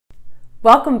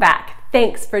Welcome back.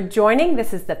 Thanks for joining.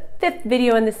 This is the 5th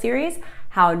video in the series,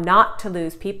 How Not to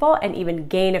Lose People and Even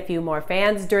Gain a Few More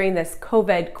Fans During This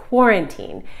COVID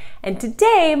Quarantine. And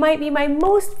today might be my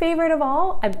most favorite of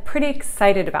all. I'm pretty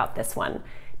excited about this one.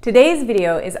 Today's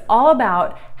video is all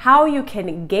about how you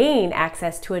can gain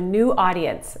access to a new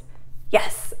audience.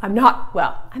 Yes, I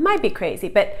might be crazy,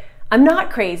 but I'm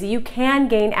not crazy. You can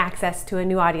gain access to a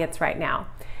new audience right now.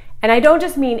 And I don't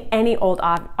just mean any old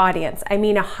audience. I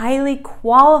mean a highly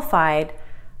qualified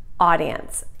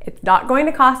audience. It's not going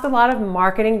to cost a lot of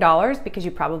marketing dollars because you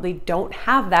probably don't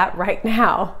have that right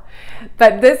now.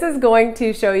 But this is going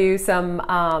to show you some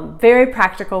very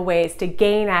practical ways to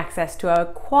gain access to a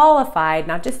qualified,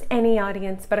 not just any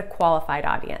audience, but a qualified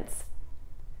audience.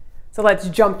 So let's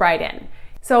jump right in.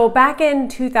 So back in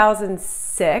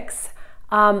 2006,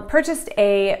 purchased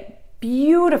a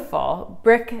beautiful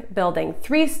brick building,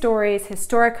 3 stories,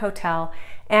 historic hotel,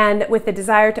 and with the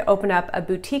desire to open up a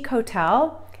boutique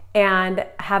hotel and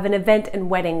have an event and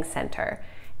wedding center.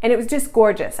 And it was just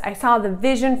gorgeous. I saw the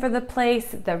vision for the place,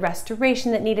 the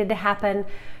restoration that needed to happen,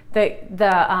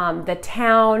 the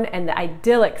town and the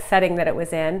idyllic setting that it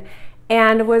was in,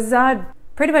 and was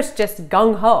pretty much just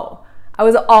gung-ho. I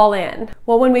was all in.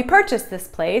 Well, when we purchased this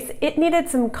place, it needed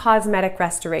some cosmetic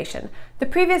restoration. The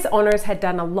previous owners had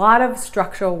done a lot of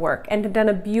structural work and had done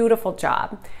a beautiful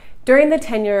job. During the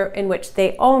tenure in which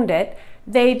they owned it,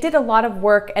 they did a lot of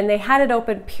work and they had it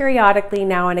open periodically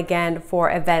now and again for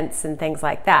events and things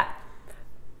like that.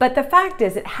 But the fact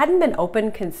is, it hadn't been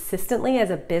open consistently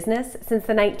as a business since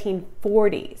the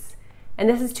 1940s. And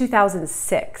this is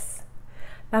 2006.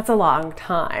 That's a long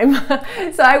time.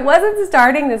 So I wasn't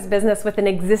starting this business with an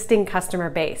existing customer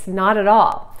base, not at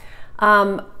all.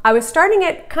 I was starting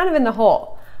it kind of in the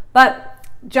hole, but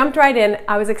jumped right in.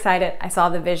 I was excited. I saw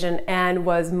the vision and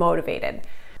was motivated.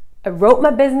 I wrote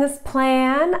my business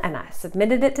plan and I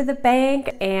submitted it to the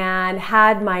bank and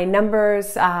had my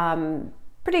numbers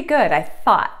pretty good, I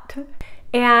thought.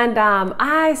 And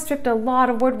I stripped a lot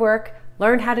of woodwork,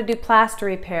 learned how to do plaster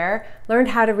repair, learned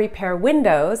how to repair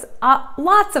windows,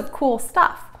 lots of cool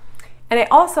stuff. And I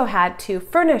also had to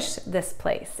furnish this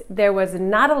place. There was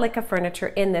not a lick of furniture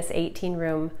in this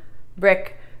 18-room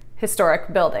brick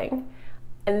historic building.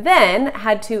 And then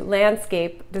had to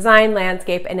design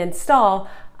landscape, and install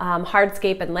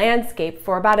hardscape and landscape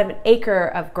for about an acre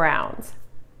of grounds.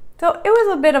 So it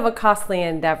was a bit of a costly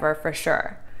endeavor for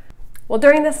sure. Well,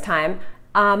 during this time,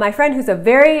 my friend, who's a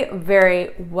very,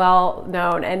 very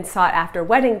well-known and sought-after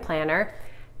wedding planner,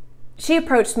 she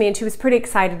approached me and she was pretty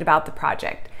excited about the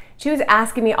project. She was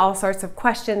asking me all sorts of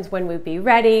questions, when we'd be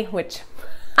ready, which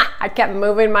I kept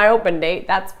moving my open date,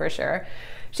 that's for sure.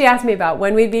 She asked me about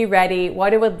when we'd be ready,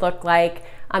 what it would look like.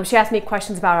 She asked me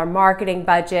questions about our marketing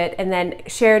budget and then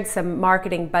shared some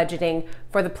marketing budgeting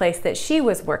for the place that she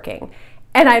was working.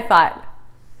 And I thought,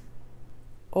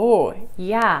 oh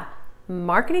yeah,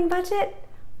 marketing budget?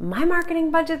 My marketing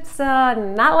budget's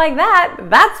not like that,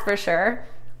 that's for sure.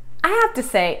 I have to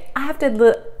say, I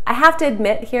have to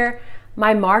admit here,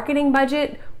 my marketing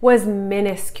budget was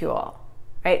minuscule,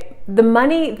 right? The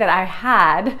money that I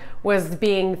had was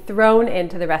being thrown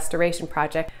into the restoration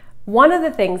project. One of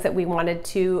the things that we wanted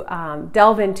to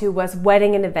delve into was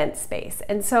wedding and event space.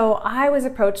 And so I was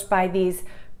approached by these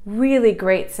really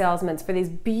great salesmen for these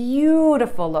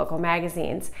beautiful local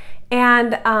magazines.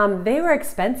 And they were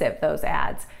expensive, those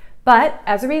ads. But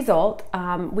as a result,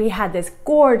 we had this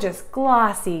gorgeous,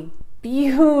 glossy,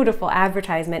 beautiful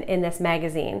advertisement in this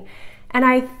magazine. And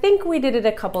I think we did it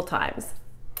a couple times.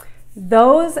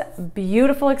 Those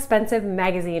beautiful, expensive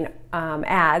magazine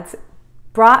ads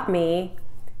brought me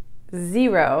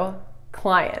 0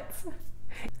 clients.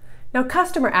 Now,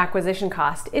 customer acquisition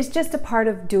cost is just a part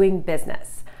of doing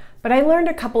business. But I learned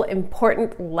a couple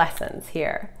important lessons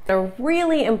here. The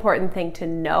really important thing to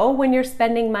know when you're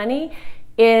spending money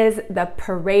is the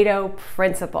Pareto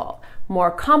principle,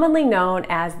 more commonly known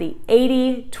as the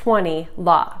 80-20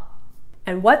 law.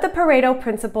 And what the Pareto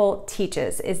principle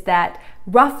teaches is that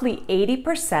roughly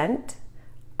 80%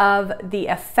 of the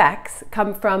effects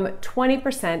come from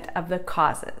 20% of the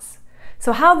causes.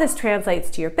 So how this translates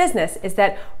to your business is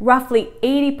that roughly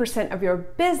 80% of your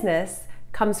business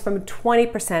comes from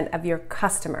 20% of your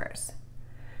customers.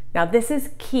 Now, this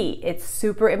is key. It's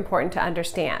super important to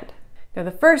understand. Now,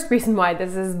 the first reason why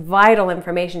this is vital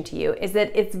information to you is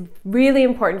that it's really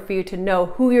important for you to know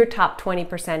who your top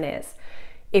 20% is.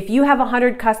 If you have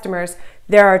 100 customers,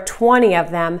 there are 20 of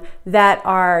them that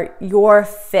are your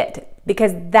fit,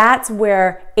 because that's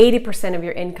where 80% of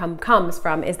your income comes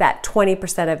from, is that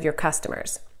 20% of your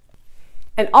customers.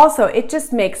 And also, it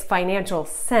just makes financial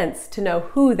sense to know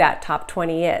who that top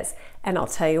 20 is. And I'll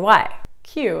tell you why.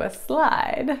 Cue a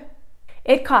slide.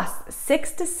 It costs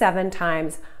 6 to 7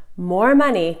 times more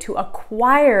money to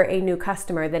acquire a new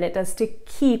customer than it does to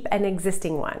keep an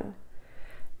existing one.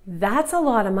 That's a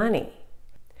lot of money.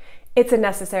 It's a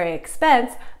necessary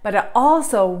expense, but it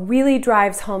also really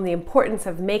drives home the importance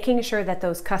of making sure that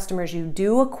those customers you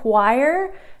do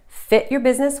acquire fit your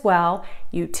business well,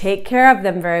 you take care of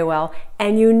them very well,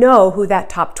 and you know who that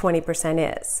top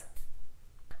 20% is.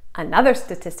 Another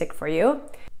statistic for you,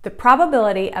 the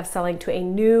probability of selling to a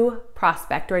new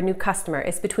prospect or a new customer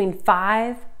is between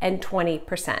 5 and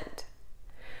 20%.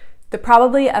 The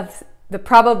probability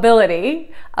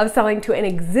of selling to an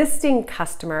existing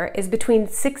customer is between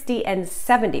 60 and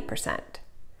 70%.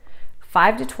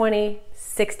 5 to 20,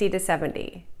 60 to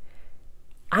 70.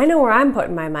 I know where I'm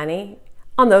putting my money,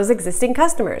 on those existing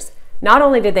customers. Not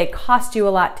only did they cost you a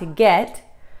lot to get,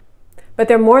 but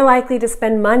they're more likely to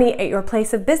spend money at your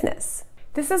place of business.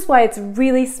 This is why it's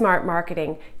really smart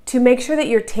marketing to make sure that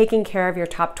you're taking care of your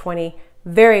top 20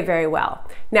 very, very well.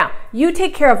 Now, you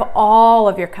take care of all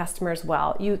of your customers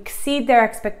well. You exceed their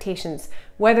expectations,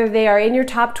 whether they are in your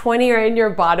top 20 or in your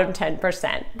bottom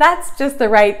 10%. That's just the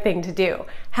right thing to do.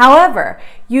 However,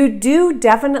 you do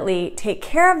definitely take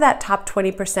care of that top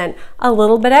 20% a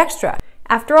little bit extra.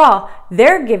 After all,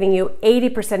 they're giving you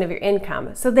 80% of your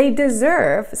income, so they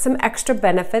deserve some extra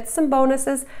benefits, some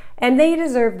bonuses, and they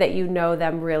deserve that you know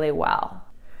them really well.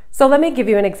 So let me give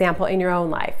you an example in your own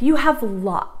life. You have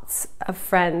lots of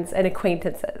friends and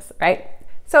acquaintances, right?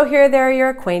 So here there are your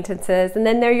acquaintances, and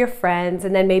then they're your friends,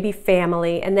 and then maybe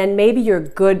family, and then maybe your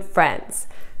good friends.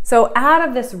 So out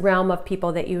of this realm of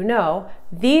people that you know,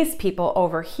 these people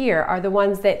over here are the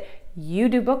ones that you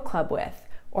do book club with,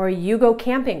 or you go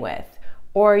camping with,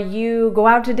 or you go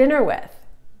out to dinner with.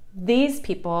 These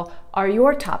people are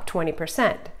your top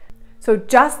 20%. So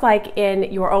just like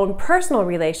in your own personal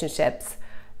relationships,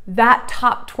 that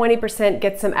top 20%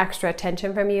 gets some extra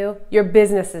attention from you. Your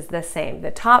business is the same.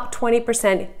 The top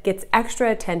 20% gets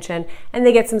extra attention and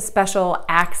they get some special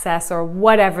access or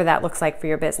whatever that looks like for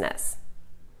your business.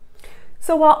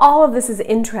 So while all of this is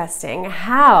interesting,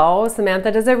 how,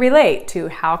 Samantha, does it relate to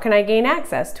how can I gain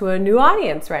access to a new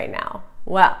audience right now?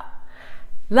 Well,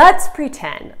 let's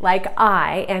pretend like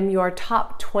I am your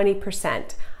top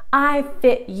 20%. I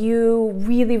fit you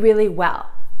really, really well.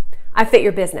 I fit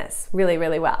your business really,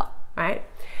 really well, right?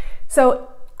 So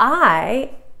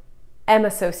I am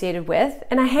associated with,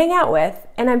 and I hang out with,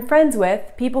 and I'm friends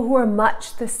with people who are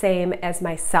much the same as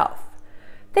myself.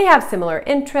 They have similar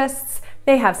interests,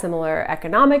 they have similar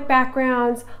economic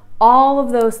backgrounds, all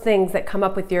of those things that come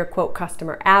up with your quote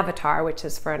customer avatar, which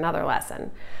is for another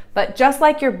lesson. But just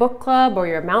like your book club or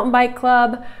your mountain bike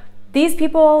club, these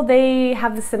people, they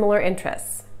have the similar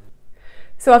interests.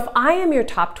 So if I am your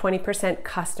top 20%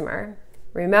 customer,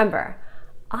 remember,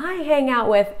 I hang out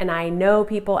with and I know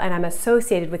people and I'm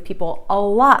associated with people a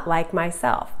lot like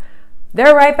myself.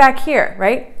 They're right back here,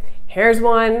 right? Here's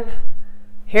one,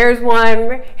 here's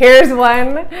one, here's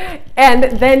one, and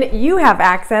then you have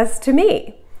access to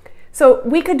me. So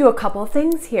we could do a couple of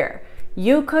things here.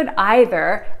 You could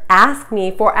either ask me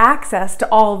for access to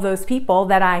all of those people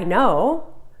that I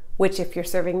know, which if you're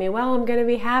serving me well, I'm gonna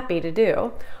be happy to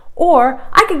do. Or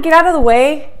I could get out of the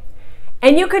way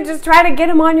and you could just try to get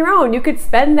them on your own. You could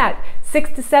spend that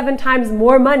 6 to 7 times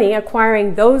more money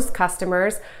acquiring those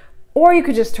customers, or you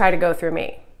could just try to go through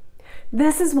me.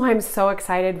 This is why I'm so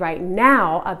excited right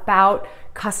now about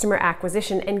customer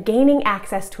acquisition and gaining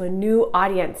access to a new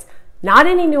audience. Not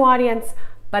any new audience,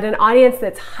 but an audience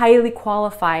that's highly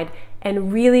qualified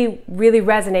and really, really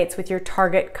resonates with your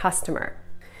target customer.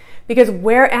 Because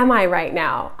where am I right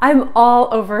now? I'm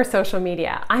all over social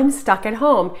media. I'm stuck at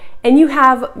home, and you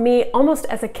have me almost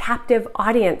as a captive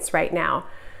audience right now.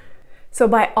 So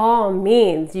by all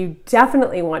means, you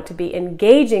definitely want to be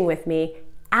engaging with me,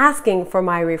 asking for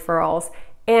my referrals,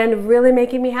 and really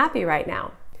making me happy right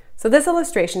now. So this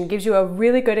illustration gives you a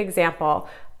really good example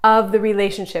of the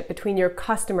relationship between your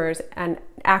customers and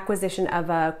acquisition of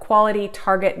a quality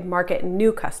target market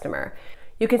new customer.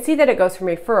 You can see that it goes from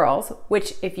referrals,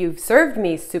 which if you've served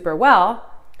me super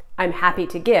well, I'm happy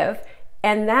to give,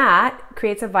 and that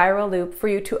creates a viral loop for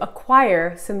you to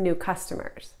acquire some new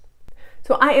customers.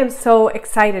 So I am so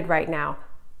excited right now,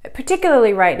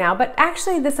 particularly right now, but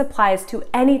actually this applies to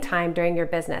any time during your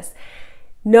business.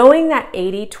 Knowing that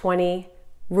 80-20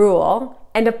 rule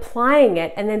and applying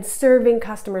it and then serving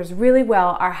customers really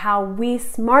well are how we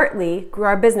smartly grew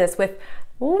our business with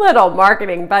little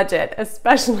marketing budget,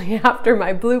 especially after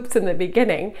my bloops in the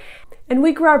beginning. And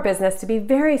we grew our business to be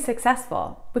very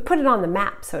successful. We put it on the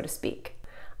map, so to speak.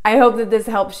 I hope that this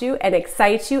helps you and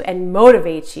excites you and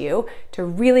motivates you to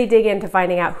really dig into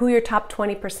finding out who your top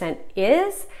 20%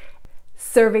 is,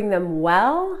 serving them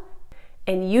well,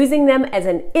 and using them as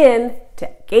an in to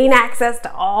gain access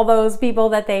to all those people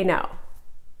that they know.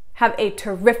 Have a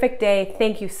terrific day.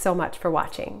 Thank you so much for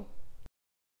watching.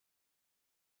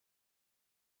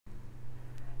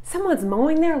 Someone's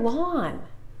mowing their lawn.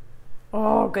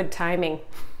 Oh, good timing.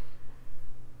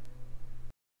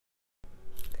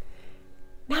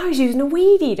 Now he's using a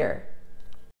weed eater.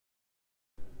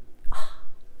 Oh,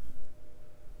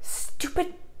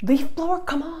 stupid leaf blower,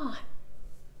 come on.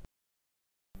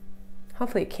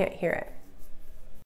 Hopefully you can't hear it.